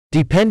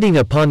Depending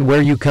upon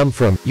where you come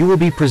from, you will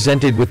be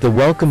presented with the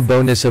welcome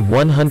bonus of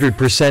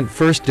 100%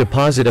 first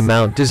deposit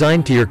amount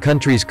designed to your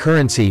country's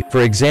currency.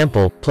 For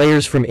example,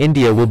 players from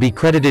India will be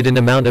credited an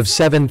amount of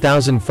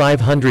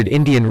 7,500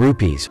 Indian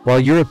rupees, while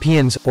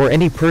Europeans, or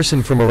any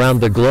person from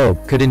around the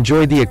globe, could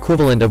enjoy the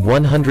equivalent of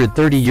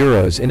 130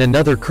 euros in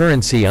another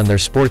currency on their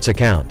sports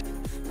account.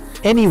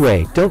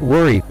 Anyway, don't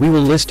worry, we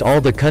will list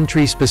all the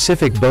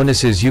country-specific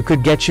bonuses you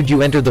could get should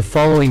you enter the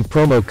following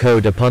promo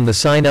code upon the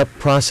sign-up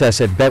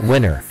process at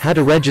Betwinner. How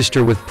to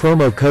register with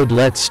promo code.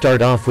 Let's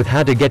start off with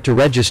how to get to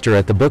register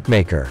at the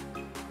bookmaker.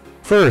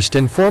 First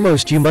and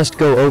foremost, you must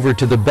go over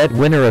to the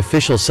Betwinner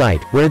official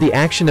site, where the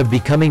action of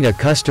becoming a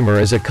customer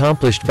is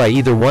accomplished by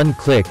either one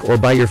click or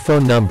by your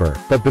phone number.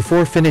 But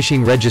before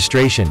finishing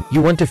registration,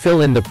 you want to fill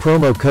in the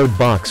promo code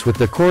box with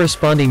the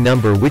corresponding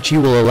number which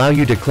will allow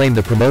you to claim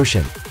the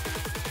promotion.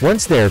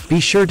 Once there,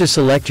 be sure to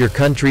select your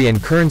country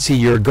and currency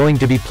you're going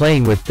to be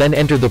playing with, then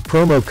enter the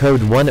promo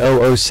code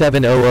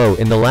 100700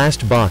 in the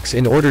last box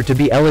in order to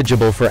be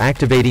eligible for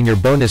activating your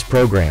bonus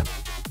program.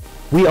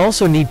 We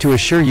also need to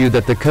assure you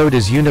that the code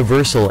is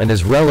universal and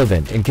is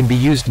relevant and can be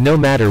used no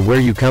matter where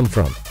you come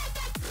from.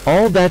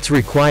 All that's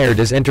required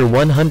is enter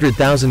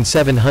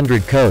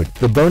 100,700 code,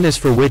 the bonus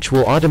for which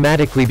will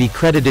automatically be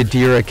credited to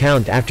your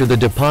account after the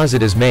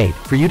deposit is made,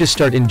 for you to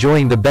start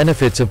enjoying the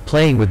benefits of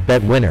playing with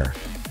Betwinner.